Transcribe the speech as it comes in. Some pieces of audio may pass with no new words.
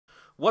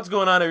What's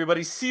going on,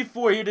 everybody?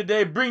 C4 here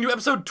today, bringing you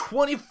episode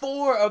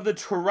 24 of the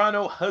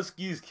Toronto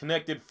Huskies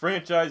Connected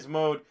Franchise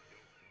Mode.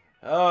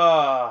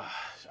 I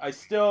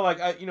still,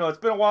 it's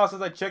been a while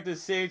since I checked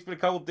this save. It's been a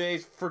couple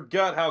days.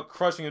 Forgot how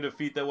crushing a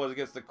defeat that was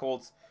against the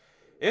Colts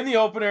in the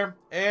opener.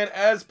 And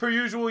as per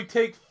usual, we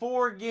take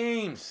 4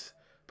 games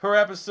per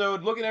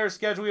episode. Looking at our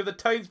schedule, we have the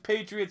Titans,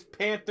 Patriots,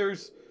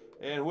 Panthers,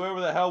 and whoever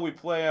the hell we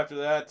play after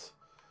that,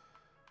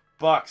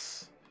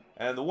 Bucks.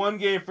 And the one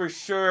game for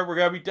sure, we're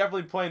going to be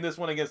definitely playing this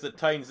one against the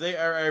Titans. They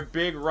are our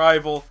big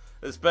rival,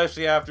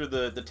 especially after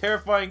the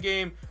terrifying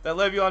game that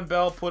Le'Veon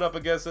Bell put up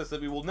against us that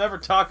we will never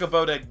talk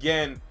about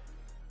again.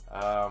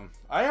 I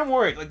am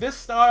worried. This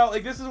style,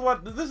 this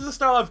is the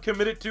style I've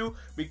committed to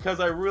because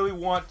I really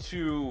want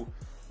to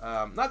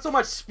not so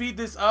much speed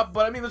this up,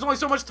 but I mean, there's only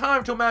so much time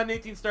until Madden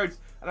 18 starts,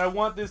 and I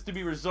want this to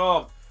be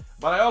resolved.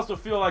 But I also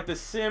feel like the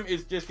sim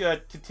is just going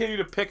to continue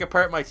to pick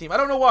apart my team. I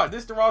don't know why.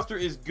 This roster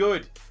is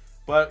good,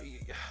 but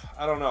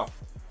I don't know.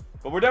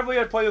 But we're definitely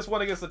going to play this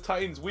one against the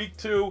Titans week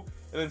 2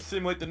 and then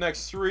simulate the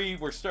next 3.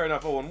 We're starting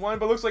off 0-1,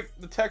 but it looks like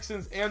the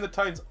Texans and the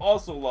Titans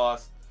also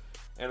lost.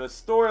 And the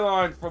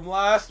storyline from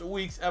last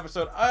week's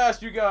episode, I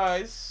asked you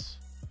guys,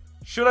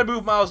 should I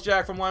move Myles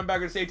Jack from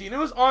linebacker to safety? And it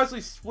was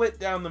honestly split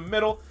down the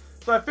middle.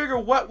 So I figure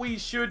what we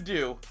should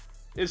do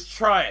is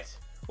try it.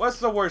 What's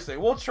the worst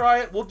thing? We'll try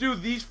it. We'll do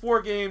these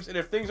 4 games, and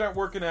if things aren't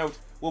working out,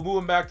 we'll move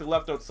him back to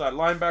left outside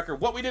linebacker.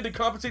 What we did to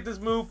compensate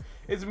this move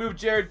is move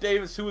Jared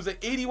Davis, who was an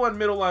 81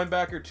 middle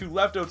linebacker, to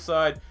left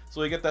outside,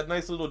 so we get that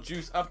nice little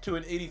juice up to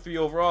an 83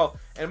 overall.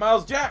 And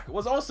Myles Jack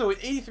was also an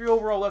 83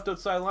 overall left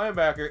outside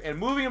linebacker, and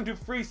moving him to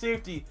free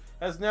safety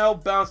has now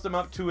bounced him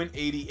up to an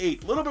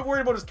 88. A little bit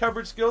worried about his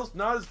coverage skills,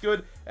 not as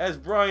good as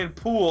Brian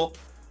Poole,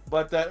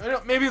 but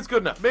maybe it's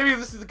good enough. Maybe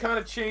this is the kind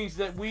of change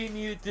that we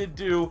needed to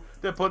do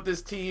to put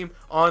this team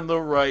on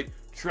the right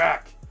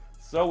track.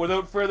 So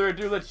without further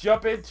ado, let's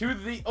jump into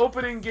the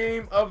opening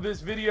game of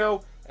this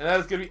video, and that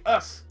is going to be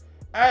us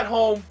at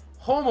home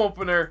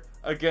opener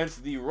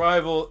against the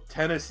rival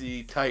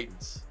Tennessee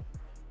Titans.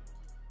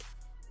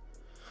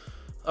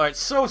 Alright,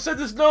 so since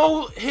there's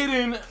no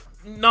hidden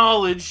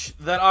knowledge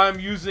that I'm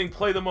using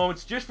play the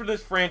moments just for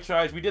this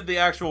franchise, we did the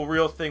actual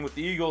real thing with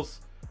the Eagles.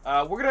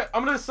 I'm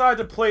gonna decide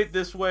to play it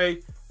this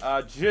way,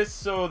 just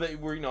so that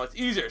it's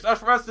easier. So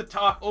that's for us to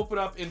talk, open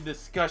up in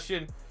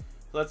discussion.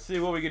 Let's see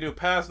what we can do.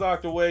 Pass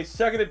knocked away.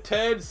 2nd and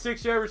 10.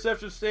 6-yard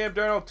reception. Sam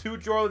Darnold to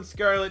Jordan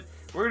Scarlett.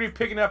 We're going to be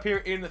picking up here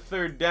in the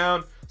 3rd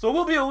down. So it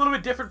will be a little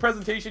bit different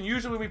presentation.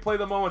 Usually when we play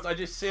the moments, I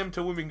just sim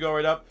to when we can go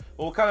right up.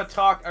 But we'll kind of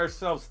talk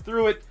ourselves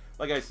through it.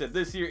 Like I said,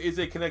 this here is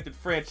a connected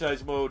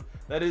franchise mode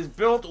that is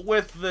built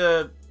with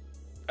the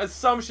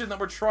assumption that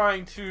we're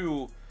trying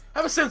to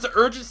have a sense of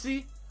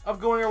urgency of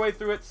going our way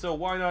through it. So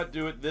why not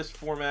do it this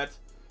format?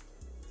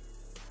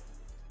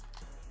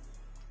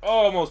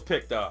 Almost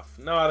picked off.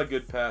 Not a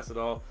good pass at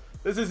all.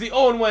 This is the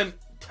 0-1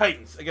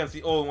 Titans against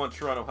the 0-1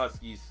 Toronto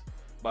Huskies,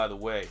 by the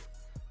way.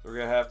 So we're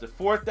going to have to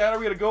 4th down. Are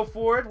we going to go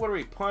for it? What do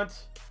we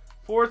punt?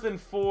 4th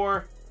and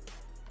 4.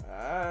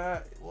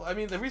 Well, I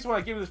mean, the reason why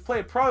I gave you this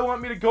play, it probably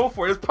want me to go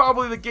for it. It's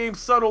probably the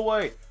game's subtle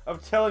way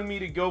of telling me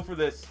to go for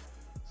this.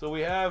 So we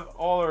have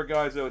all our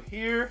guys out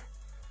here.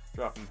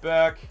 Drop him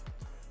back.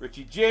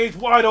 Richie James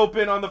wide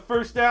open on the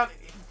 1st down.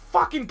 He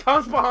fucking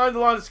comes behind the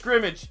line of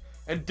scrimmage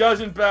and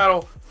doesn't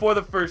battle for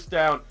the 1st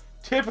down.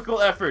 Typical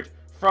effort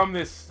from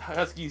this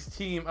Huskies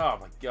team. Oh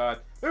my god.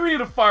 Maybe we need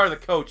to fire the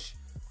coach.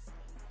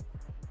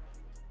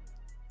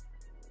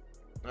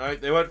 Alright,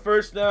 they went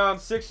 1st down.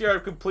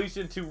 6-yard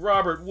completion to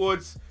Robert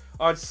Woods.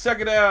 On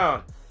 2nd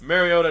down,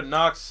 Mariota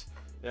knocks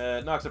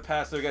a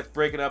pass there. Gets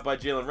broken up by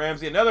Jalen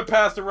Ramsey. Another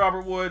pass to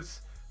Robert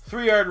Woods.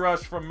 3-yard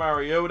rush from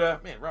Mariota.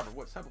 Man, Robert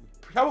Woods.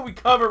 How about we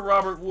cover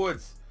Robert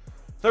Woods?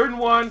 3rd and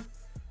 1.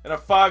 And a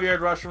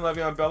 5-yard rush from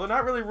Le'Veon Bell. They're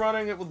not really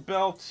running it with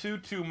Bell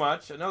too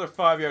much. Another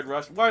 5-yard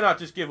rush. Why not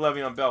just give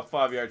Le'Veon Bell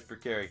 5 yards per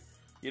carry?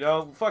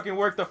 Fucking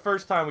worked the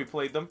first time we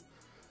played them.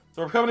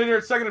 So we're coming in here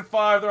at 2nd and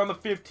 5. They're on the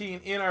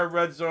 15 in our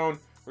red zone.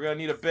 We're going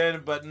to need a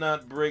bend but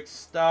not break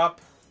stop.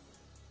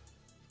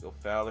 Go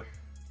Fowler.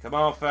 Come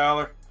on,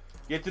 Fowler.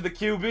 Get to the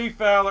QB,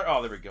 Fowler.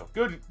 Oh, there we go.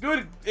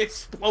 Good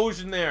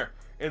explosion there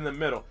in the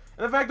middle.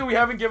 And the fact that we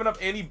haven't given up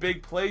any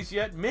big plays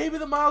yet, maybe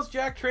the Myles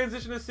Jack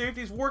transition to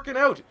safety is working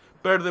out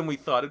better than we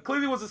thought. It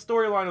clearly was the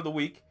storyline of the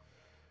week.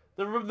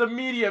 The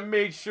media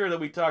made sure that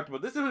we talked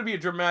about this. Is going to be a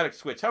dramatic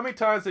switch. How many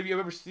times have you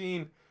ever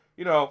seen,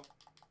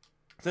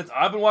 since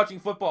I've been watching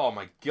football, oh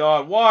my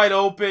god, wide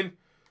open.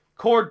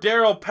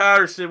 Cordero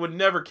Patterson would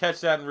never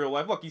catch that in real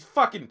life. Look, he's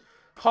fucking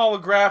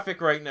holographic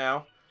right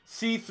now.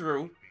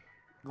 See-through.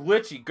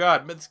 Glitchy.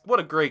 God, what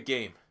a great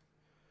game.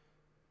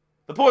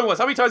 The point was,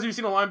 how many times have you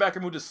seen a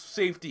linebacker move to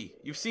safety?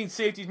 You've seen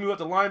safeties move up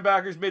to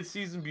linebackers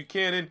mid-season,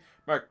 Buchanan,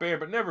 Mark Bayer,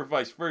 but never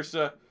vice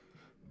versa.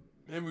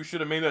 Maybe we should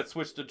have made that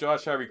switch to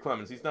Josh Harvey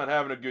Clemens. He's not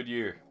having a good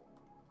year.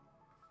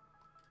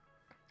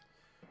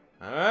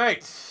 Alright.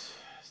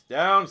 It's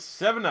down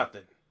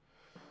 7-0.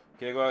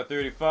 Okay, go out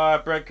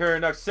 35. Brent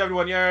Kern knocks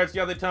 71 yards.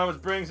 Yardley Thomas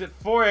brings it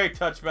for a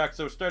touchback.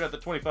 So start at the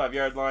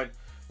 25-yard line.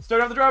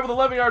 Start off the drive with an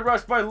 11-yard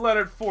rush by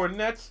Leonard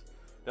Fournette.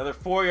 Another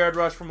 4-yard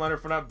rush from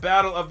Leonard Fournette.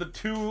 Battle of the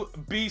two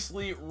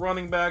beastly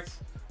running backs.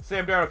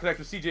 Sam Darnold connects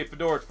with C.J.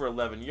 Fedorowicz for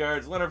 11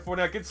 yards. Leonard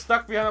Fournette gets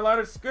stuck behind the line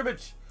of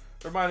scrimmage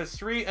for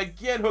 -3.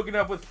 Again hooking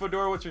up with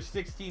Fedorowicz for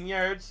 16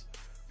 yards.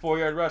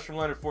 4-yard rush from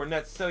Leonard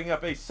Fournette, setting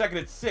up a 2nd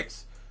and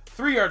 6.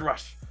 3-yard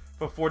rush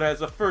from Fournette as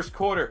the first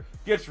quarter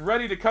gets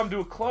ready to come to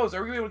a close.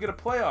 Are we going to get a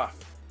playoff?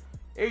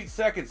 8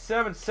 seconds,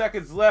 7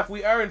 seconds left.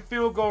 We are in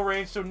field goal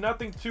range, so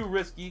nothing too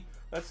risky.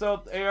 Let's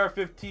out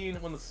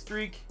AR-15 on the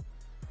streak.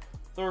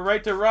 Throw it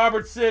right to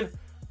Robertson.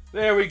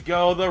 There we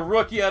go. The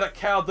rookie out of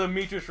Cal,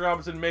 Demetrius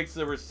Robinson, makes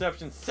the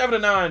reception.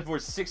 7-9 for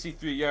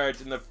 63 yards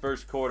in the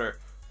first quarter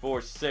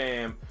for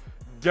Sam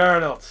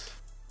Darnold.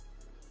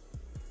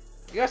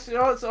 I guess, you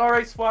know, it's an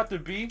alright spot to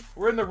be.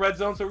 We're in the red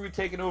zone, so we're going to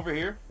be taking over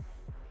here.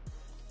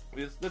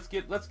 Let's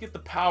get the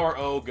power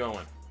O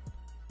going.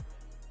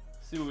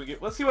 See what we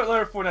get. Let's see what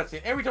Leonard Fournette's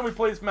saying. Every time we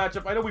play this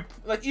matchup, I know we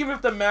like, even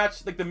if the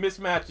match, like the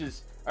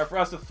mismatches are for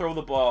us to throw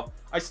the ball,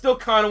 I still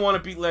kind of want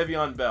to beat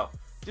Le'Veon Bell.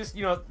 Just,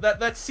 you know,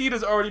 that seed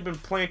has already been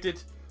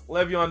planted.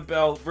 Le'Veon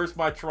Bell versus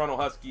my Toronto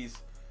Huskies.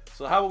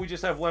 So how about we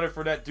just have Leonard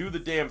Fournette do the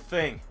damn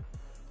thing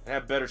and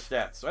have better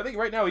stats? So I think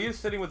right now he is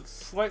sitting with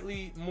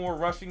slightly more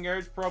rushing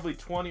yards, probably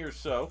 20 or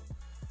so.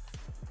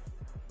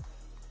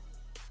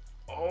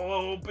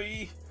 Oh,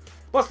 B.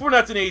 Plus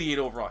Fournette's an 88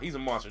 overall. He's a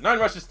monster. 9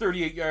 rushes,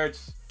 38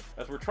 yards.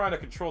 As we're trying to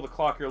control the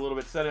clock here a little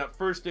bit, setting up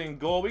 1st and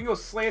goal. We can go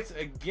slants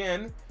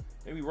again.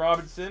 Maybe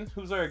Robinson.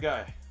 Who's our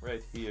guy?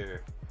 Right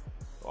here.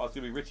 Oh, it's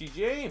going to be Richie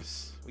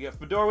James. We got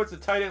Fedorowicz, the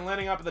tight end,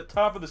 landing up at the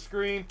top of the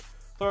screen.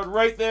 Throw it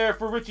right there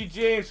for Richie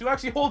James, who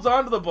actually holds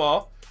on to the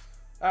ball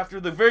after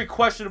the very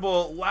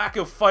questionable lack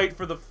of fight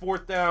for the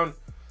 4th down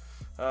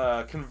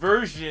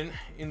conversion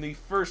in the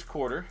first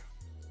quarter.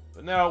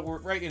 But now we're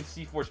right in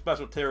C4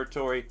 special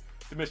territory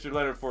to Mr.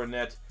 Leonard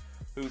Fournette,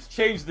 who's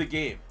changed the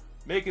game,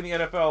 making the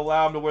NFL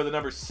allow him to wear the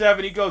number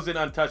 7. He goes in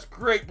untouched.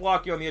 Great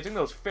blocking on the edge. I think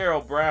that was Farrell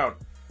Brown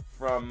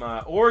from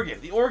Oregon,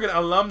 the Oregon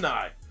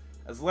alumni,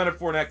 as Leonard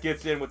Fournette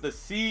gets in with the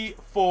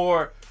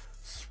C4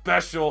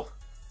 special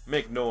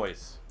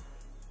McNoise.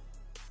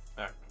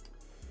 All right.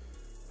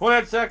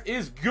 Fournette sack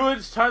is good.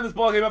 It's time this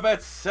ball game up at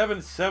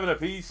 7-7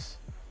 apiece.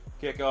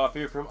 Kickoff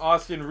here from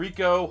Austin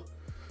Rico.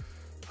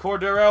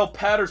 Cordarrelle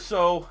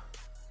Patterson.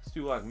 It's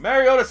too long.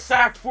 Mariota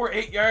sacked for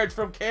 8 yards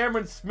from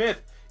Cameron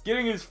Smith,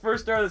 getting his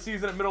first start of the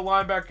season at middle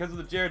linebacker because of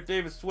the Jarrett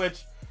Davis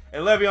switch.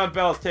 And Le'Veon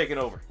Bell is taking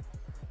over.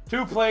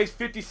 2 plays,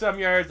 50-some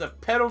yards, a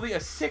penalty, a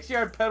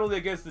 6-yard penalty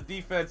against the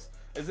defense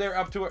as they're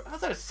up to it.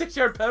 How's that a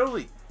 6-yard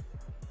penalty?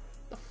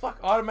 The fuck?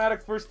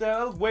 Automatic first down?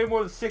 That was way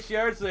more than 6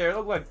 yards there. It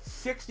looked like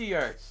 60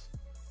 yards.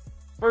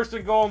 1st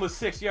and goal on the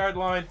 6-yard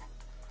line.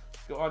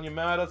 Let's go on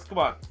Yamada. Come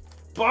on.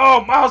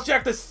 Boom! Miles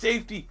Jack, the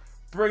safety,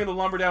 bringing the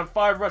lumber down.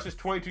 5 rushes,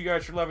 22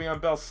 yards for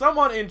Le'Veon Bell.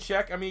 Someone in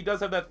check. I mean, he does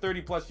have that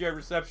 30-plus yard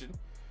reception.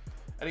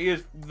 And he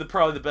is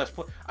probably the best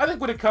player. I think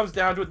when it comes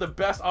down to it, the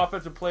best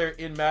offensive player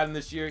in Madden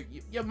this year,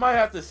 you might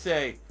have to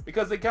say,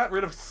 because they got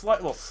rid of,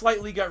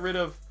 slightly got rid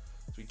of,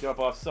 as we jump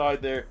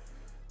offside there,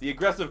 the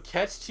aggressive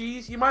catch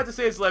cheese, you might have to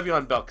say it's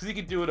Le'Veon Bell, because he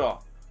can do it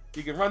all.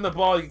 You can run the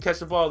ball, you can catch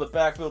the ball in the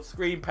backfield,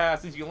 screen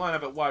passes, you can line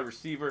up at wide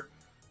receiver.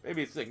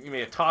 Maybe it's like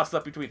a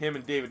toss-up between him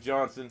and David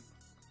Johnson.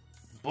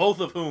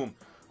 Both of whom,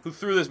 who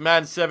through this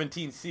Madden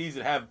 17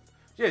 season, have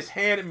just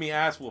handed me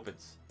ass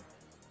whoopings.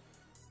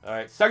 All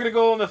right, 2nd and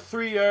goal on the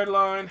 3-yard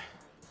line.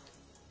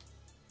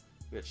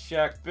 We got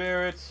Shaq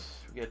Barrett.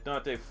 We got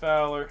Dante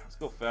Fowler. Let's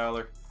go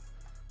Fowler.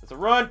 It's a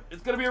run.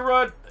 It's going to be a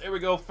run. There we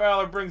go.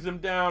 Fowler brings him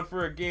down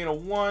for a gain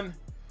of 1.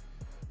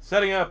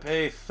 Setting up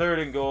a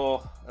 3rd and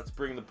goal. Let's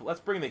bring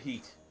the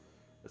heat.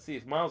 Let's see,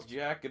 is Miles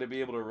Jack going to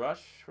be able to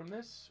rush from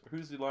this? Or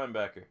who's the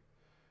linebacker?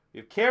 We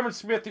have Cameron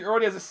Smith, who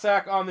already has a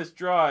sack on this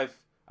drive.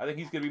 I think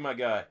he's going to be my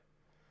guy.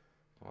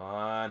 Come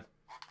on.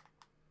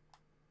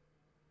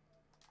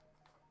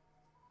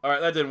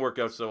 Alright, that didn't work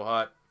out so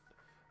hot.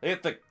 They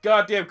hit the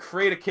goddamn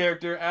create a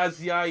character as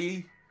the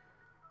IE.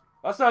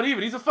 That's not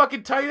even. He's a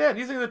fucking tight end.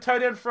 He's the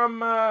tight end from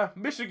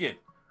Michigan.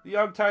 The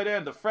young tight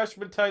end. The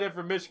freshman tight end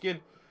from Michigan.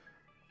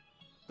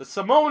 The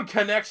Samoan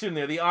connection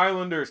there. The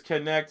Islanders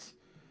connect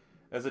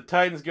as the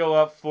Titans go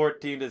up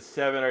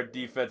 14-7. Our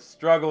defense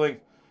struggling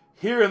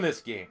here in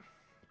this game.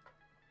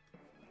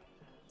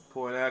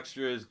 Point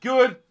extra is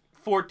good.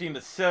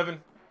 14-7.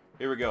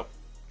 Here we go.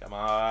 Come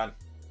on.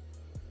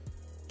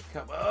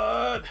 Come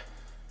on.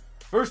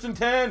 1st and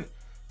 10.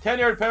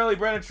 10-yard penalty,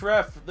 Brandon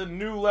Treff, the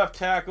new left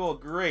tackle.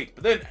 Great.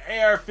 But then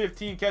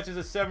AR-15 catches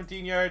a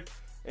 17-yard,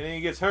 and then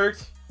he gets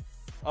hurt.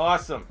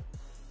 Awesome.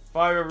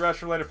 5-yard rush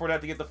for Leonard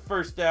Fournette to get the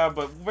 1st down,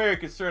 but very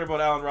concerned about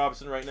Allen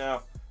Robinson right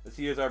now, as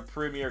he is our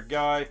premier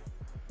guy.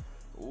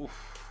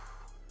 Oof.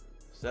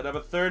 Set up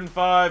a 3rd and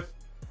 5.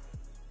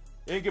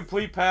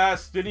 Incomplete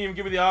pass. Didn't even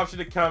give me the option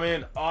to come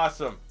in.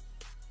 Awesome.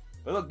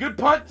 But look, good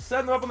punt.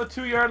 Setting them up on the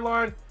 2-yard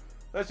line.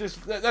 That's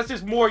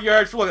just more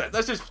yards. Look at that.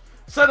 That's just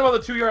setting them on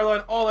the 2-yard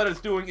line. All that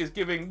is doing is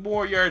giving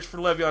more yards for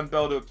Le'Veon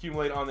Bell to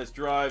accumulate on this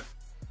drive.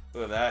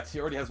 Look at that. He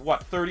already has,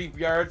 what, 30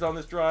 yards on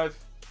this drive?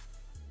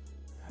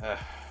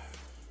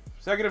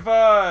 2nd and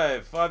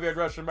 5. 5-yard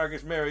rush from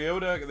Marcus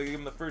Mariota. They give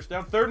him the 1st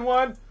down. 3rd and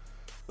 1.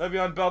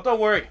 Le'Veon Bell,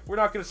 don't worry. We're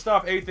not going to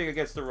stop anything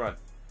against the run.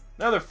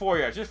 Another 4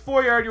 yards. Just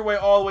 4 yard your way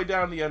all the way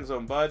down the end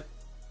zone, bud.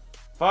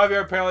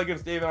 5-yard penalty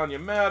against David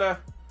Onyemata.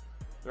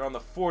 They're on the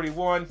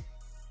 41.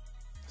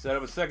 Set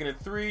up a 2nd and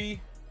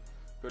 3.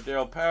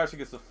 Cordero Patterson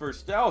gets the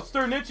first down. Oh,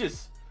 Stern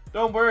Niches.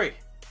 Don't worry.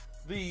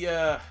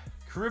 The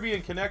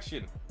Caribbean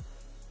connection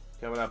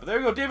coming up. But there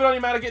we go. David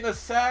Onyemata getting a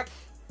sack.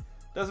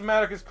 Doesn't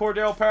matter because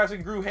Cordero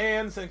Patterson grew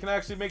hands and can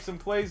actually make some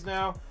plays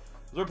now.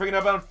 We're picking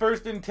up on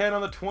 1st and 10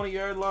 on the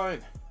 20-yard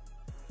line.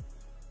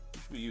 Who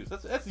should we use?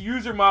 That's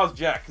user Miles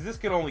Jack, because this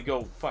can only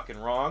go fucking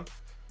wrong.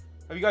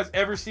 Have you guys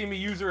ever seen me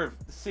user of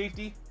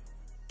safety?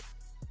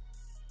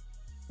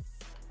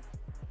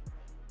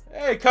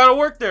 Hey, kind of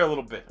worked there a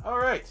little bit. All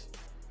right.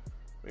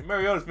 I mean,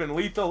 Mariota's been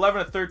lethal.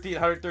 11 of 13,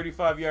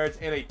 135 yards,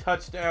 and a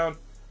touchdown.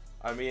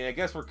 I mean, I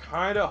guess we're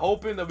kind of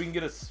hoping that we can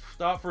get a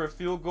stop for a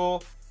field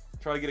goal.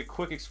 Try to get a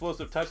quick,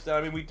 explosive touchdown.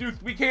 I mean,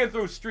 we can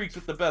throw streaks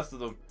with the best of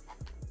them.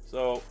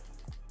 So,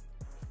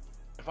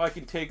 if I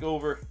can take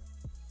over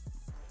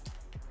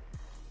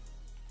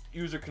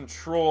user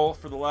control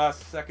for the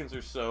last seconds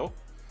or so,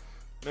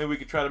 maybe we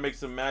could try to make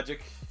some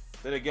magic.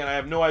 Then again, I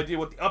have no idea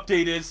what the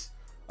update is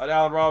on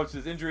Allen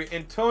Robinson's injury.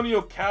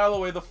 Antonio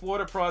Callaway, the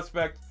Florida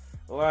prospect,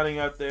 lining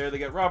out there. They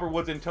got Robert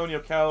Woods, Antonio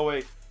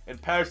Callaway,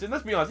 and Patterson.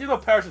 Let's be honest, even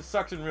though Patterson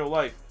sucks in real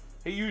life,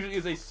 he usually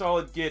is a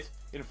solid get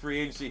in free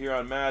agency here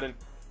on Madden.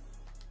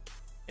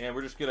 And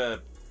we're just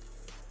gonna...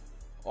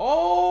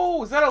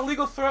 Oh, is that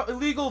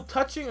illegal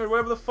touching or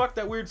whatever the fuck,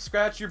 that weird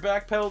scratch your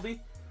back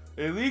penalty?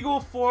 Illegal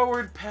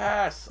forward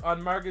pass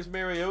on Marcus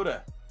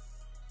Mariota.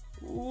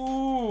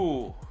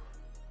 Ooh.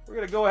 We're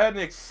gonna go ahead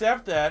and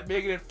accept that,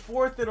 making it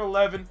 4th and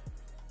 11.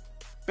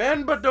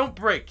 Bend but don't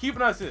break,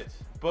 keeping us in it.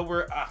 But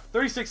we're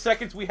 36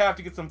 seconds, we have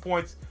to get some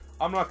points.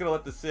 I'm not gonna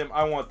let this sim,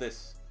 I want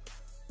this.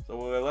 So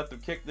we'll let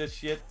them kick this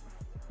shit.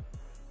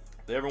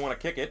 If they ever want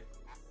to kick it.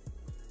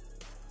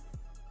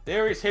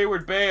 Darius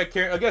Hayward-Bay,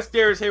 I guess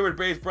Darius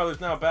Hayward-Bay's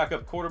brother's now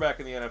backup quarterback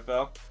in the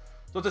NFL.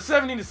 So it's a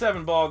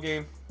 17-7 ball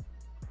game.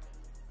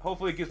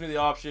 Hopefully it gives me the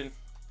option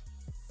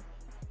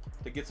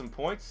to get some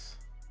points.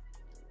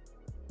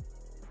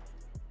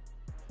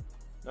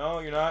 No,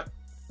 you're not.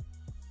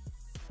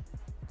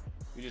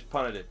 You just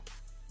punted it.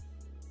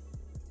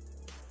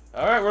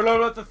 Alright, we're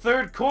loading up the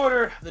 3rd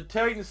quarter. The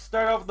Titans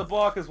start off with the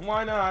ball because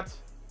why not?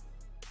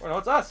 Or no,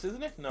 it's us,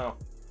 isn't it? No.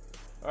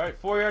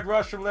 Alright, 4-yard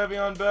rush from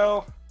Le'Veon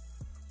Bell.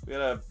 We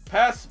had a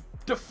pass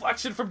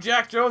deflection from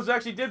Jack Jones.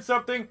 Actually did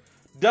something.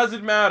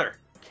 Doesn't matter.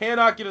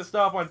 Cannot get a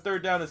stop on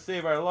 3rd down to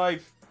save our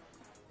life.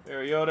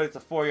 Mariota, it's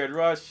a 4-yard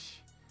rush.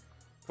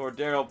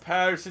 Cordero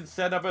Patterson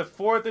set up a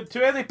 4th and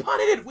 2. And they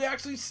punted it. We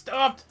actually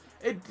stopped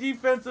a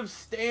defensive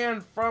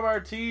stand from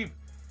our team.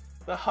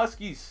 The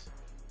Huskies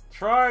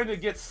trying to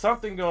get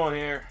something going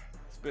here.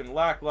 It's been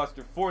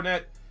lackluster.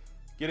 Fournette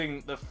getting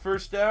the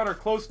first down or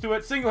close to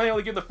it.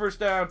 Single-handedly getting the first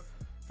down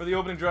for the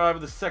opening drive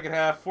of the second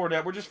half.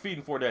 Fournette, we're just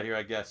feeding Fournette here,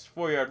 I guess.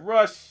 4-yard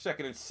rush,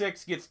 2nd and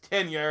 6, gets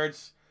 10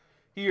 yards.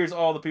 Here's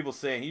all the people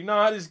saying he's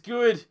not as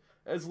good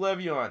as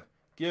Le'Veon,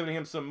 giving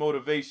him some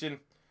motivation.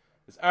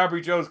 As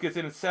Aubrey Jones gets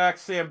in and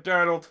sacks Sam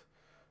Darnold.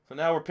 So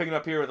now we're picking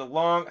up here with a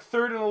long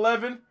 3rd and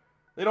 11.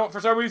 They don't, for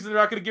some reason, they're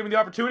not going to give him the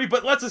opportunity,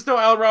 but lets us know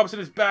Allen Robinson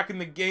is back in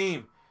the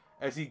game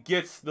as he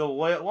gets the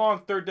long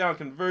 3rd down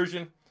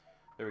conversion.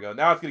 There we go.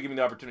 Now it's going to give me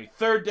the opportunity.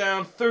 3rd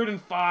down, 3rd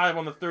and 5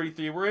 on the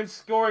 33. We're in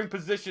scoring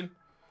position.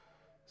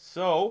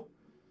 So,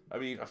 I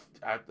mean,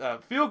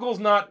 field goal's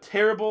not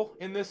terrible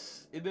in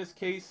this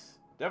case.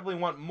 Definitely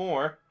want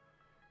more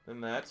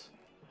than that.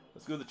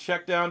 Let's go to the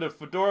check down to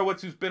Fedorowicz,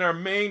 who's been our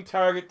main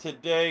target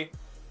today.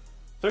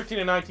 13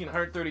 and 19,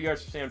 130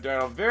 yards for Sam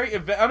Darnold. Very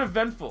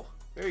uneventful.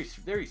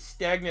 Very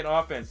stagnant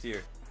offense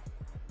here.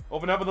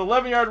 Open up with an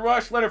 11-yard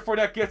rush. Leonard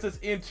Fournette gets us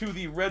into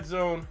the red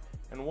zone.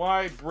 And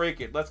why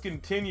break it? Let's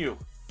continue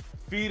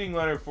feeding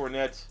Leonard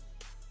Fournette.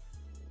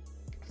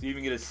 So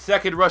even get his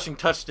 2nd rushing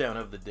touchdown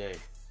of the day.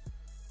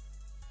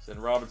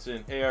 Send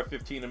Robinson,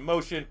 AR-15 in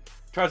motion.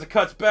 Tries to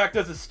cuts back,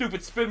 does a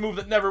stupid spin move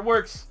that never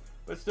works.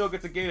 But still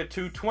gets a gain of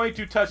 2.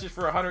 22 touches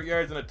for 100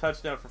 yards and a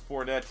touchdown for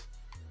Fournette.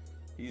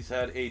 He's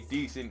had a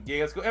decent game.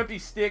 Let's go empty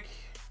stick.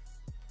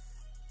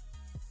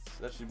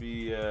 So that should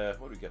be, what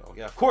do we get? Oh,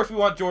 yeah, of course we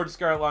want Jordan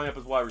Scarlett lining up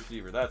as wide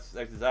receiver. That's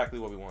exactly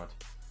what we want.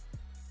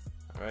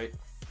 All right.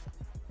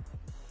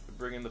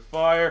 Bring in the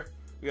fire.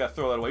 We got to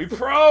throw that away. We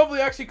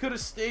probably actually could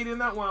have stayed in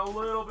that one a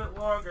little bit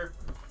longer.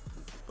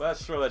 But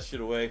let's throw that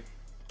shit away.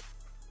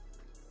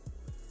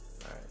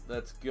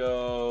 Let's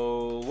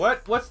go.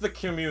 What's the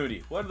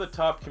community? What are the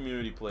top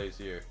community plays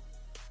here?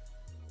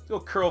 Let's go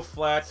curl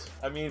flats.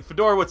 I mean,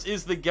 Fedorowicz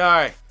is the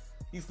guy.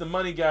 He's the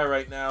money guy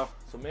right now.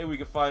 So maybe we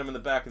can find him in the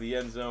back of the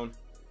end zone.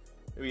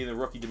 Maybe the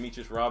rookie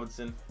Demetrius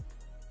Robinson.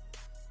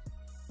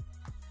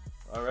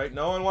 All right,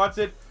 no one wants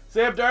it.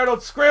 Sam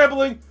Darnold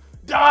scrambling.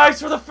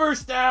 Dives for the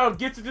first down.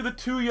 Gets it to the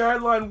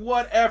 2-yard line.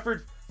 What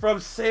effort from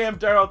Sam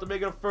Darnold to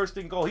make it a 1st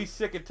and goal. He's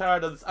sick and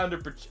tired of this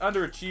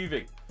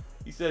underachieving.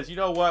 He says, you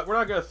know what? We're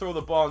not going to throw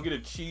the ball and get a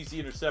cheesy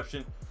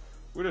interception.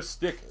 We're going to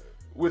stick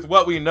with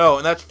what we know,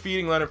 and that's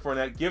feeding Leonard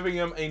Fournette, giving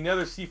him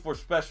another C4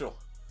 special.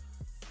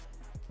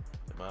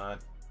 Come on.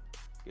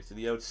 Gets to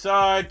the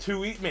outside.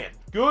 Man,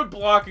 good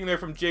blocking there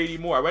from J.D.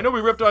 Moore. I know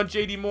we ripped on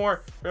J.D.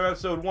 Moore from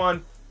episode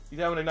 1. He's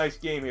having a nice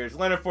game here. As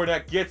Leonard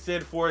Fournette gets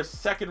in for his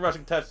second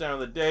rushing touchdown of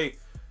the day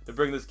to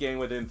bring this game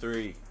within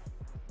 3.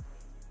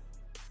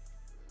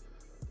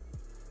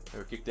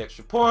 We kick the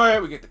extra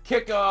point. We get the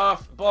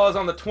kickoff. The ball is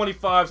on the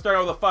 25.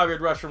 Starting with a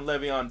 5-yard rush from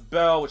Le'Veon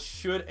Bell, which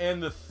should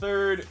end the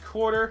third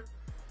quarter.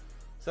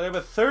 So they have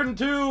a 3rd and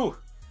 2.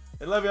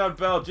 And Le'Veon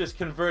Bell just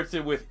converts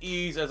it with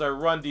ease as our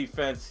run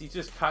defense. He's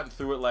just cutting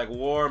through it like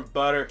warm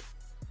butter.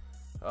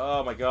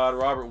 Oh my God,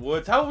 Robert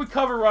Woods. How will we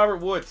cover Robert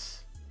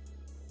Woods?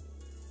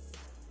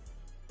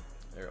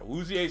 There,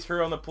 Uzier's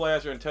hurt on the play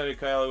after Antonio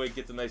Callaway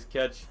gets a nice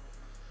catch.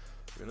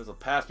 And there's a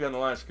pass beyond the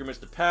line of scrimmage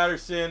to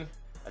Patterson.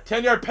 A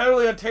 10-yard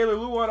penalty on Taylor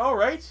Lewan. All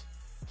right.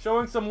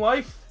 Showing some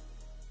life.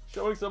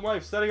 Showing some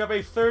life. Setting up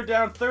a 3rd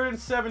down. 3rd and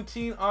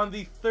 17 on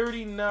the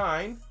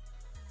 39.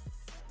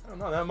 I don't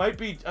know. That might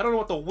be... I don't know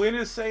what the wind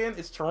is saying.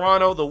 It's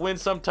Toronto. The wind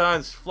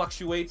sometimes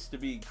fluctuates to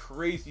be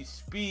crazy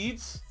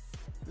speeds.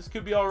 This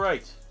could be all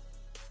right.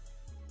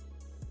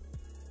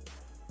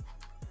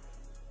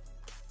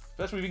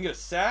 Especially if we can get a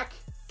sack.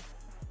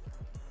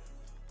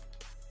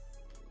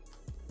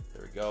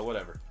 There we go.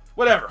 Whatever.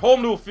 Whatever.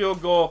 Home to a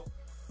field goal.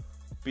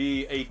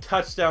 Be a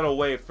touchdown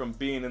away from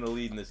being in the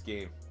lead in this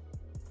game.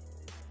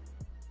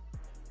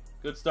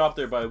 Good stop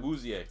there by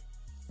Uzier.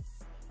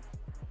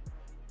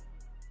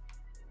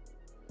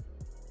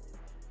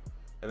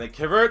 And they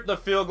convert the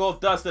field goal.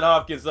 Dustin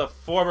Hopkins, the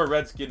former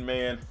Redskin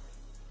man.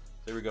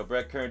 There we go.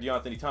 Brett Kern,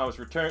 De'Anthony Thomas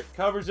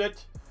covers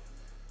it.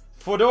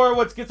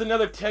 Fedorowicz gets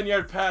another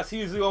 10-yard pass.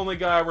 He's the only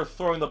guy we're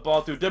throwing the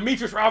ball to.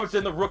 Demetrius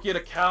Robinson, the rookie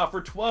at Cal,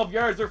 for 12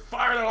 yards. They're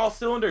firing on all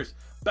cylinders.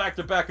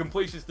 Back-to-back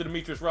completions to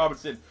Demetrius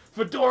Robinson.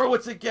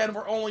 Fedorowicz again.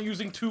 We're only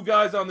using 2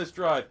 guys on this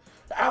drive.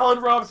 Allen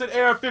Robinson,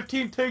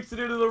 AR-15, takes it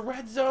into the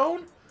red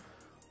zone.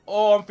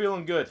 Oh, I'm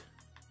feeling good.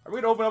 Are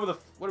we going to open up with a...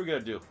 What are we going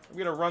to do? Are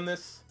we going to run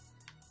this?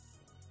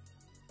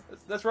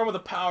 Let's run with a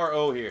power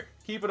O here.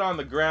 Keep it on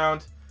the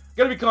ground.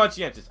 Got to be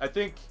conscientious. I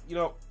think, you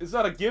know, it's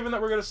not a given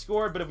that we're going to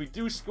score, but if we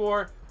do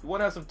score, we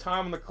want to have some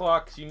time on the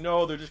clock because you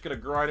know they're just going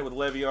to grind it with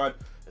Le'Veon.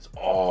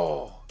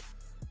 Oh,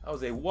 that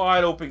was a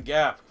wide open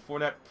gap.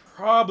 Fournette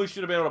probably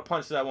should have been able to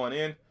punch that one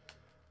in.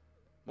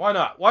 Why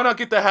not? Why not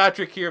get the hat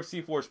trick here of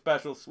C4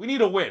 Specials? We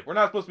need a win. We're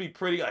not supposed to be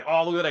pretty, like,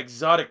 oh, look at that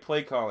exotic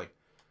play calling.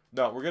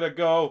 No, we're going to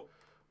go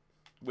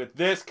with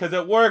this because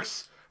it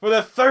works for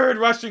the 3rd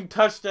rushing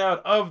touchdown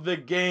of the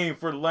game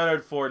for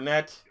Leonard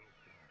Fournette.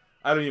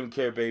 I don't even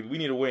care, baby. We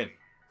need a win.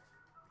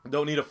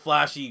 Don't need a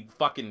flashy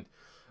fucking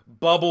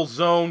bubble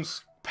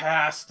zones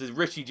pass to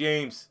Richie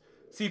James.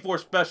 C4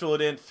 Special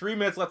it in. 3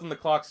 minutes left on the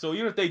clock, so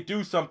even if they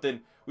do something,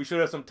 we should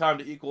have some time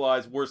to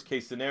equalize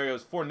worst-case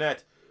scenarios.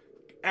 Fournette,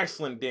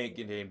 excellent game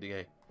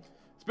today.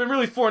 It's been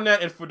really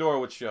Fournette and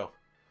Fedorowicz show.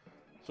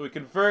 So we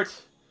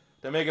convert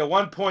to make a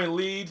 1-point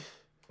lead.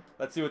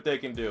 Let's see what they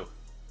can do.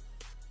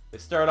 They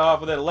start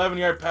off with an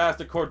 11-yard pass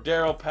to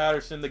Cordero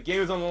Patterson. The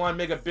game is on the line.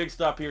 Make a big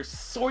stop here.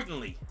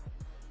 Certainly.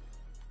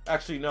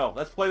 Actually, no.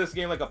 Let's play this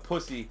game like a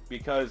pussy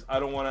because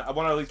I don't want to. I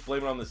want to at least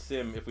blame it on the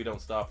sim if we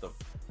don't stop them.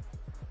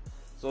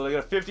 So they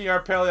got a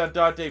 15-yard penalty on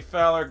Dante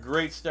Fowler.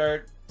 Great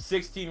start.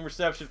 16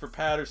 reception for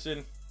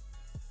Patterson.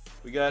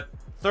 We got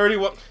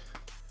 31.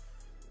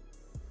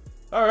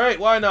 All right,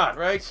 why not,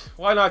 right?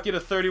 Why not get a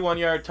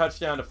 31-yard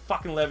touchdown to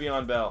fucking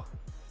Le'Veon Bell?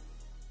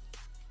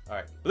 All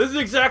right, but this is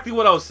exactly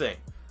what I was saying.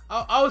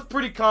 I was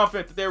pretty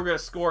confident that they were going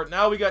to score.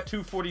 Now we got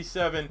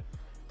 2:47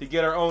 to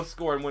get our own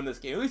score and win this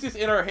game. At least it's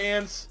in our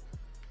hands.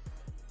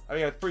 I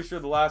mean, I'm pretty sure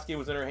the last game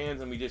was in our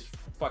hands and we just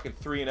fucking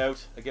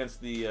 3-and-out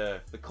against the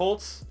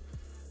Colts.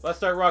 Let's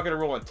start rocking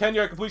and rolling.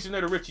 10-yard completion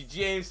there to Richie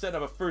James,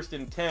 setting up a 1st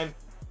and 10.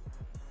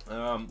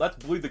 Let's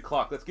bleed the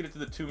clock. Let's get it to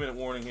the 2-minute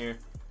warning here.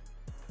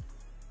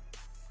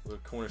 With a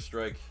corner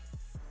strike.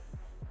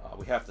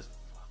 We have to...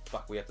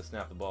 Fuck, we have to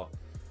snap the ball.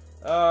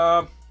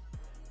 Alright,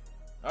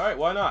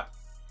 why not?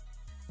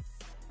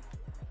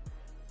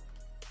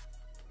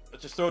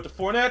 Let's just throw it to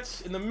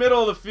Fournette in the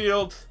middle of the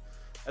field.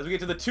 As we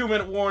get to the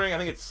 2-minute warning, I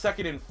think it's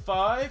 2nd and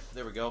 5.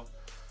 There we go.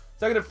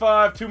 2nd and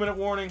 5, 2-minute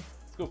warning.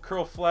 Let's go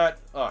curl flat.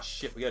 Oh,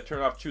 shit. We got to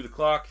turn off the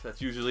clock.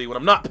 That's usually when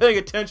I'm not paying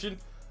attention.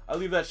 I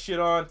leave that shit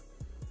on.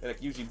 And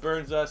it usually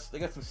burns us. They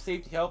got some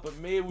safety help, but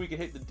maybe we can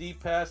hit the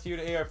deep pass here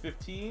to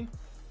AR-15.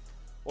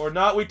 Or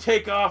not. We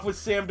take off with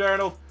Sam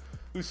Darnold,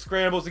 who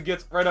scrambles and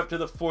gets right up to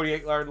the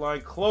 48-yard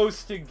line.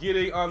 Close to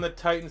getting on the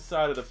Titans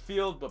side of the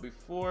field. But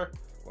before,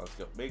 let's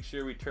go. Make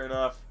sure we turn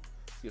off.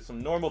 Let's get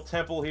some normal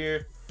tempo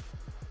here.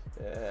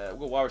 We'll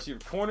go wide receiver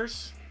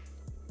corners.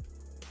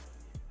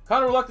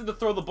 Kind of reluctant to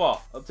throw the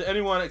ball up to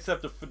anyone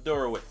except to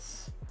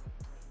Fedorowicz.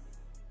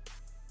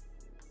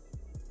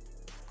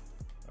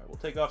 Alright, we'll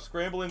take off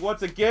scrambling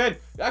once again.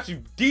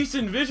 Actually,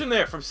 decent vision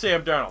there from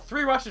Sam Darnold.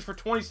 3 rushes for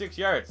 26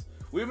 yards.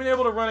 We've been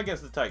able to run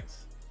against the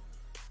Titans.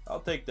 I'll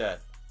take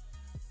that.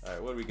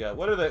 Alright, what do we got?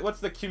 What's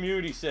the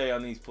community say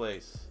on these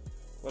plays?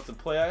 What's the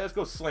play? Let's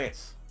go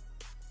slants.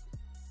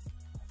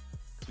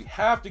 We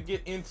have to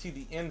get into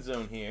the end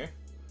zone here.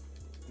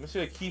 I'm just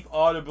going to keep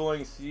audibling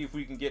and see if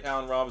we can get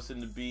Allen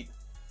Robinson to beat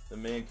the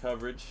man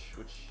coverage,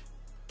 which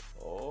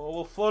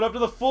will float up to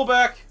the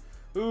fullback,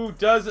 who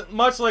does,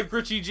 much like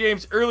Richie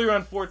James earlier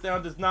on 4th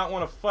down, does not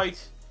want to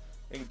fight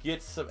and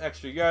get some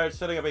extra yards,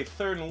 setting up a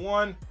 3rd and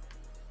 1.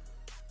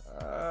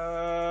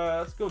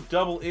 Let's go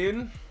double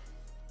in.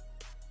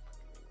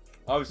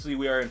 Obviously,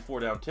 we are in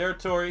 4-down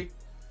territory.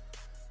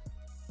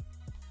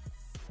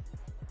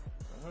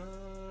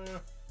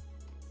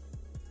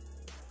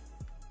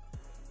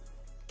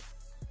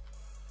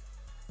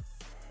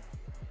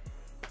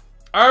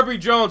 Aubrey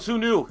Jones, who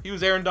knew? He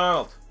was Aaron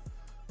Donald.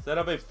 Set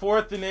up a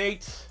 4th and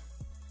 8.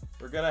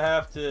 We're going to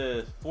have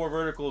to 4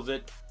 verticals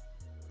it.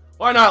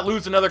 Why not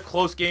lose another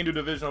close game to a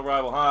divisional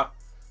rival, huh?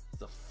 It's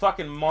the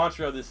fucking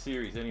mantra of this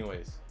series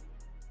anyways.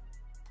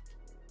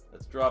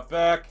 Let's drop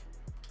back.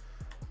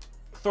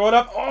 Throw it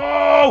up.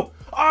 Oh!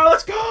 Oh,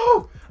 let's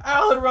go!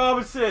 Allen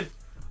Robinson.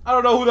 I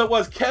don't know who that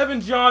was.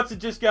 Kevin Johnson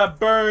just got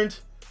burned.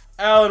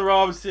 Allen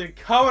Robinson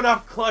coming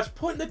up clutch,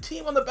 putting the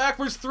team on the back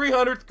for his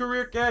 300th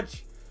career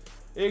catch.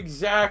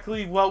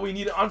 Exactly what we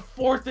needed on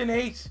 4th and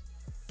 8.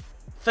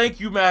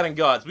 Thank you, Madden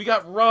gods. We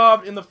got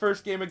robbed in the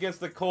first game against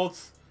the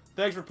Colts.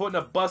 Thanks for putting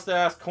a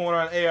bust-ass corner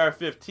on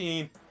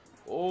AR-15.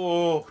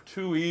 Oh,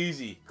 too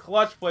easy.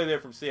 Clutch play there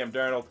from Sam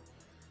Darnold.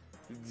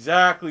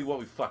 Exactly what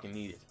we fucking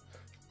needed.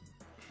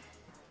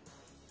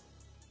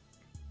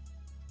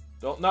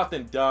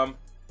 Nothing dumb.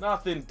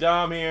 Nothing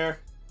dumb here.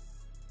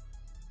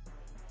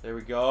 There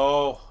we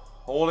go.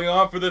 Holding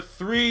on for the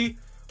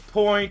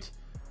 3-point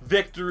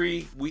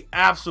victory. We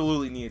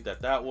absolutely needed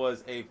that. That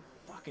was a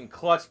fucking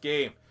clutch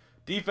game.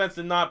 Defense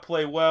did not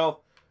play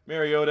well.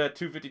 Mariota,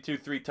 252,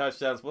 3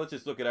 touchdowns. But let's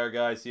just look at our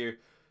guys here.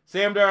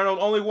 Sam Darnold,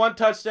 only 1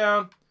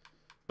 touchdown.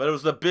 But it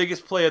was the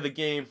biggest play of the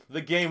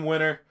game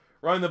winner.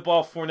 Running the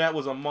ball, Fournette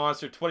was a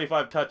monster.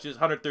 25 touches,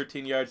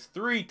 113 yards,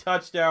 3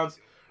 touchdowns.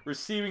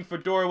 Receiving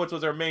Fedora, which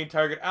was our main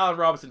target. Allen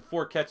Robinson,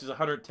 4 catches,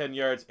 110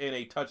 yards, and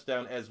a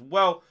touchdown as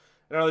well.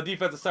 And on the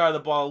defensive side of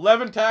the ball,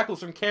 11 tackles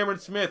from Cameron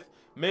Smith,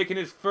 making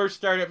his first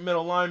start at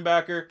middle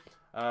linebacker.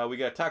 We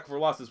got a tackle for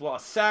loss as well. A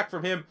sack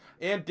from him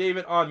and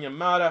David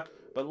Onyemata.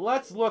 But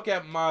let's look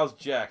at Miles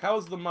Jack. How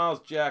was the Miles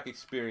Jack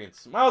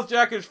experience? Miles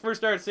Jack, his first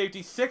start at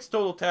safety, 6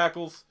 total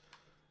tackles.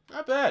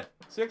 Not bad.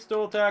 6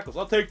 total tackles.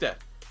 I'll take that.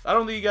 I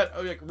don't think he got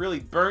really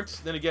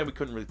burnt. Then again, we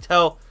couldn't really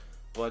tell.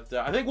 But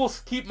I think we'll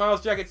keep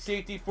Miles Jack at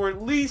safety for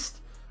at least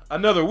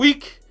another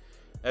week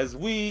as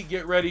we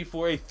get ready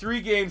for a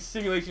 3-game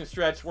simulation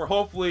stretch where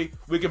hopefully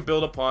we can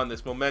build upon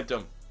this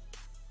momentum.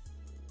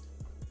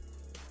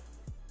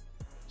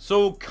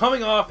 So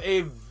coming off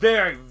a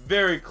very,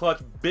 very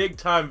clutch,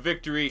 big-time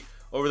victory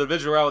over the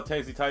divisional rival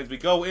Tennessee Titans, we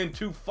go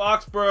into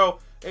Foxborough,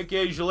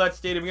 aka Gillette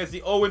Stadium, against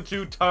the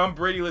 0-2 Tom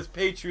Brady-less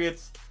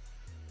Patriots.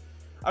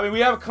 I mean,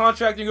 we have a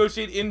contract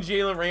negotiated in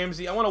Jalen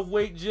Ramsey. I want to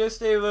wait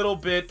just a little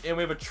bit, and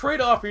we have a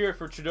trade-off here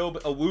for Chidobe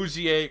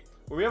Awuzie,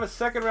 where we have a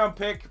 2nd-round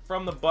pick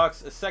from the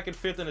Bucks, a 2nd,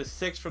 5th, and a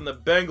 6th from the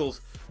Bengals.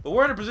 But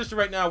we're in a position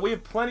right now. We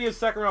have plenty of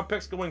 2nd-round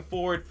picks going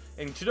forward,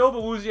 and Chidobe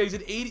Awuzie is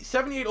an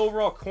 78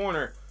 overall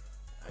corner.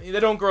 I mean, they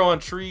don't grow on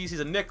trees. He's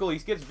a nickel. He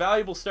gets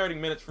valuable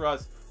starting minutes for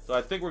us, so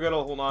I think we're going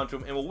to hold on to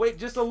him. And we'll wait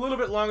just a little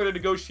bit longer to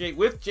negotiate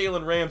with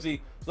Jalen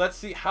Ramsey. So let's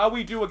see how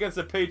we do against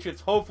the Patriots.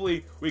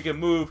 Hopefully, we can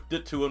move to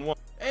 2-1.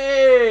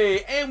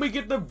 Hey, and we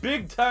get the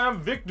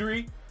big-time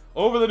victory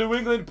over the New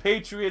England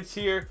Patriots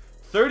here,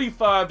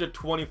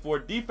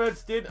 35-24.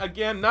 Defense did,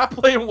 again, not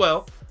playing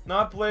well,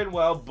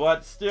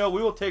 but still,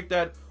 we will take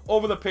that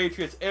over the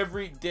Patriots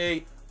every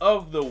day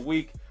of the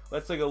week.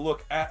 Let's take a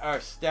look at our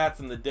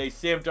stats in the day.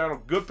 Sam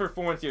Darnold, good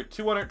performance here,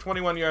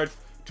 221 yards,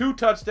 2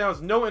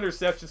 touchdowns, no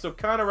interceptions. So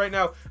kind of right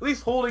now, at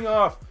least holding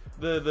off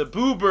the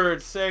Boo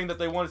Birds saying that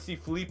they want to see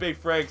Felipe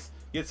Franks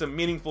get some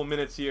meaningful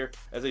minutes here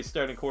as a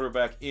starting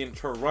quarterback in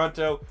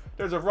Toronto.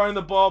 There's a running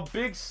the ball.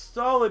 Big,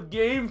 solid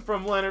game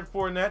from Leonard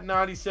Fournette.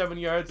 97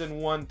 yards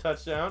and 1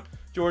 touchdown.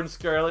 Jordan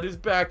Scarlett is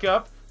back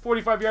up.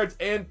 45 yards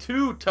and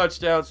 2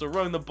 touchdowns. So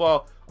running the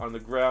ball on the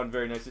ground.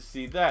 Very nice to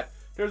see that.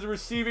 There's a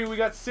receiving. We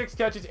got 6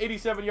 catches,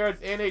 87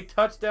 yards, and a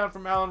touchdown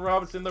from Allen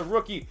Robinson. The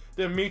rookie,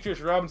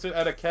 Demetrius Robinson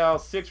out of Cal.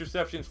 6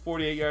 receptions,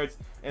 48 yards,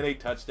 and a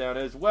touchdown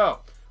as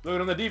well.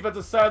 Looking on the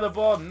defensive side of the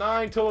ball,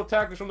 9 total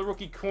tackles from the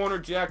rookie corner,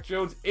 Jack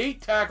Jones. 8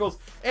 tackles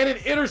and an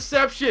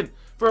interception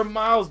for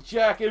Miles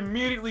Jack,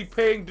 immediately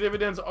paying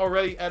dividends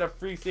already at a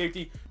free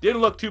safety.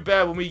 Didn't look too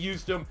bad when we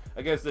used him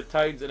against the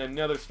Titans, and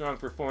another strong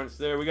performance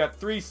there. We got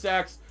 3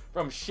 sacks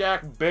from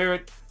Shaq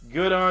Barrett.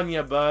 Good on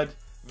ya, bud.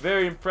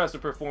 Very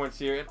impressive performance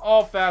here in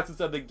all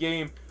facets of the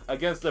game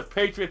against the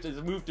Patriots.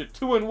 It's moved to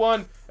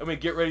 2-1, and we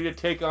get ready to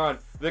take on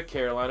the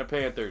Carolina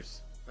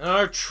Panthers. On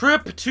our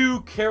trip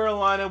to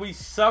Carolina, we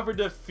suffered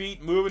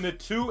defeat, moving to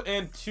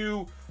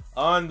 2-2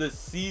 on the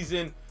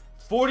season.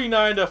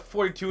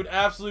 49-42, an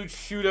absolute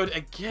shootout.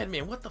 Again,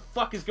 man, what the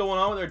fuck is going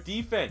on with our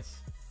defense?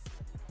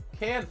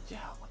 Oh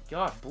my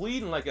God,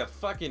 bleeding like a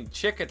fucking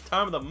chick at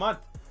time of the month.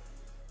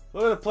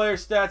 Look at the player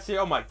stats here.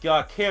 Oh my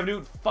God, Cam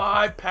Newton,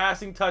 5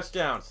 passing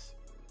touchdowns.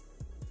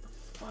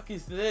 What the fuck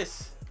is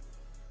this?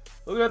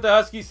 Looking at the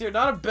Huskies here,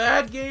 not a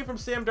bad game from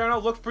Sam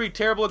Darnold. Looks pretty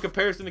terrible in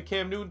comparison to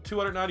Cam Newton.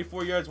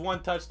 294 yards,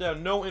 1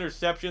 touchdown, no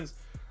interceptions.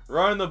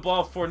 Running the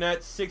ball,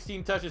 Fournette,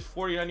 16 touches,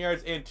 49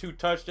 yards, and 2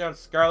 touchdowns.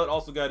 Scarlett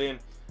also got in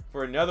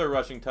for another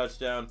rushing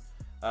touchdown.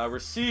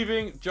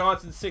 Receiving,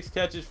 Johnson, 6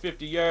 catches,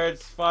 50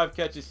 yards, 5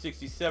 catches,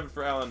 67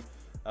 for Allen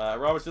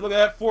Robinson. Look at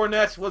that,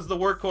 Fournette was the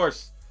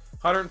workhorse.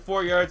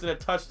 104 yards and a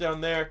touchdown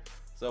there.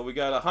 So we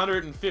got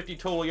 150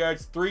 total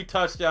yards, 3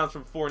 touchdowns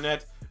from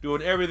Fournette,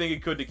 doing everything he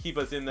could to keep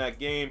us in that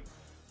game.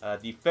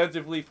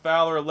 Defensively,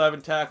 Fowler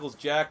 11 tackles,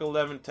 Jack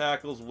 11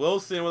 tackles,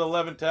 Wilson with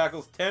 11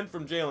 tackles, 10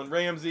 from Jalen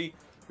Ramsey.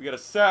 We got a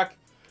sack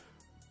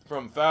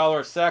from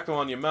Fowler, a sack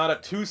on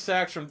Yamada, 2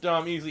 sacks from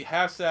Dom Easley,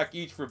 half sack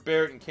each for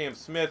Barrett and Cam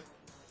Smith.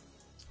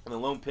 And the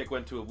lone pick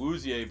went to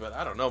Awuzie, but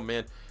I don't know,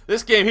 man.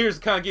 This game here is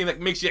the kind of game that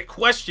makes you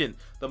question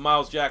the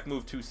Miles Jack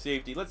move to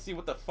safety. Let's see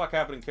what the fuck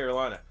happened in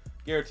Carolina.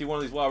 Guarantee one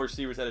of these wide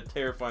receivers had a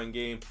terrifying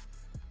game.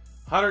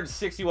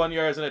 161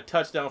 yards and a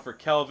touchdown for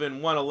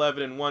Kelvin,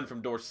 111 and 1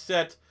 from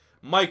Dorsett.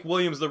 Mike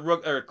Williams, the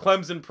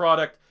Clemson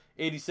product,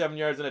 87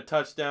 yards and a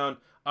touchdown.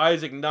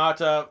 Isaac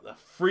Nata, a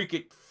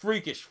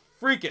freakish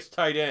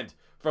tight end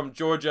from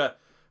Georgia,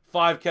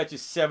 5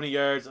 catches, 70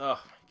 yards. Oh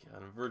my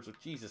God, Virgil,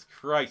 Jesus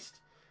Christ.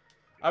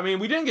 I mean,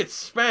 we didn't get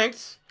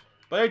spanked,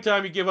 but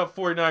anytime you give up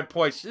 49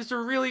 points, it's a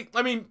really,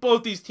 I mean,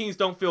 both these teams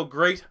don't feel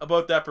great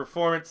about that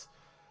performance.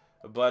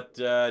 But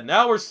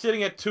now we're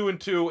sitting at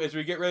 2-2 as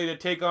we get ready to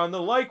take on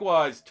the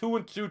likewise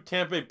 2-2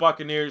 Tampa Bay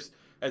Buccaneers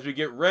as we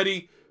get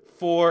ready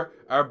for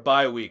our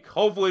bye week.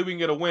 Hopefully we can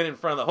get a win in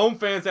front of the home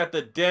fans at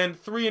the Den.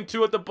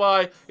 3-2 at the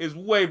bye is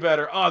way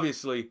better,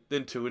 obviously,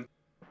 than 2-2.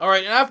 All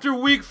right, and after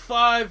week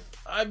 5,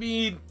 I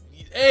mean,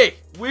 hey,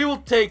 we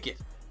will take it.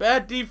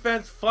 Bad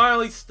defense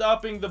finally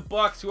stopping the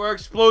Bucs, who are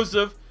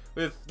explosive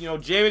with, you know,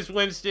 Jameis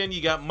Winston.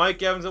 You got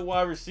Mike Evans at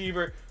wide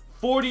receiver.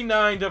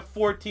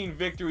 49-14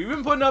 victory. We've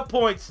been putting up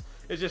points.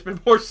 It's just been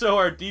more so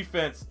our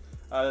defense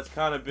that's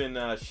kind of been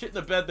shitting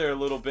the bed there a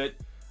little bit.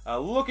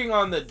 Looking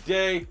on the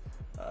day,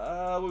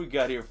 what we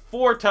got here?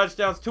 4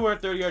 touchdowns,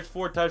 230 yards,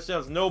 4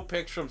 touchdowns, no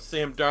picks from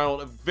Sam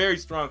Darnold. A very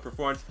strong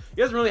performance.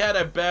 He hasn't really had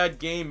a bad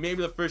game.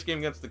 Maybe the first game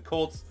against the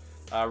Colts.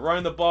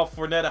 Running the ball,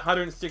 Fournette,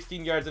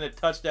 116 yards and a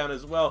touchdown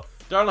as well.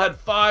 Darnold had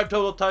 5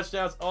 total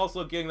touchdowns,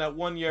 also getting that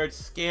 1-yard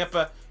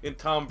scamper in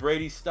Tom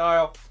Brady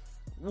style.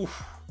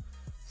 Oof.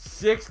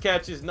 6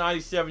 catches,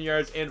 97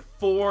 yards, and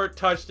 4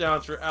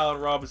 touchdowns for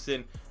Allen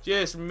Robinson.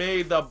 Just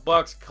made the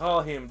Bucs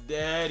call him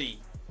daddy.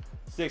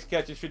 6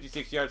 catches,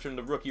 56 yards from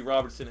the rookie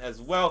Robinson as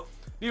well.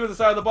 Defensive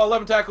side of the ball,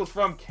 11 tackles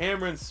from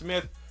Cameron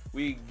Smith.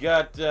 We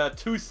got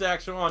 2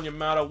 sacks from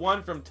Onyemata,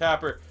 1 from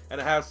Tapper,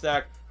 and a half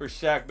sack for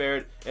Shaq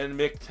Barrett and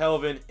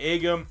McTelvin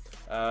Agam.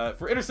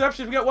 For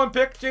interceptions, we got 1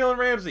 pick, Jalen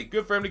Ramsey.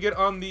 Good for him to get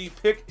on the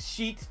pick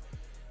sheet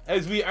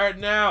as we are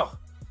now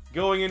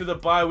going into the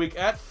bye week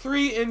at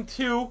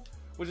 3-2,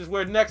 which is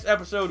where next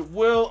episode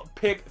will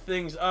pick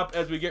things up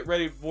as we get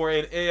ready for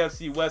an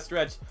AFC West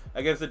stretch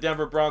against the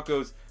Denver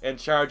Broncos and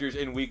Chargers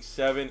in Week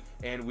 7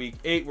 and Week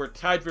 8. We're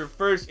tied for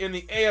first in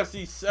the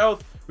AFC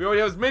South. We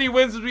already have as many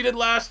wins as we did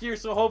last year,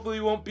 so hopefully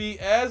it won't be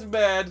as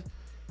bad.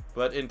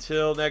 But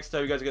until next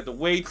time, you guys get the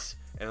weights,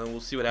 and then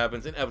we'll see what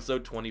happens in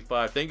episode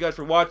 25. Thank you guys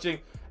for watching.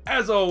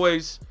 As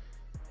always,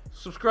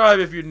 subscribe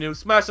if you're new.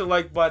 Smash the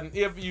like button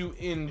if you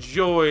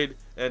enjoyed.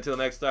 And until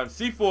next time,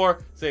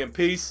 C4 saying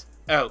peace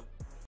out.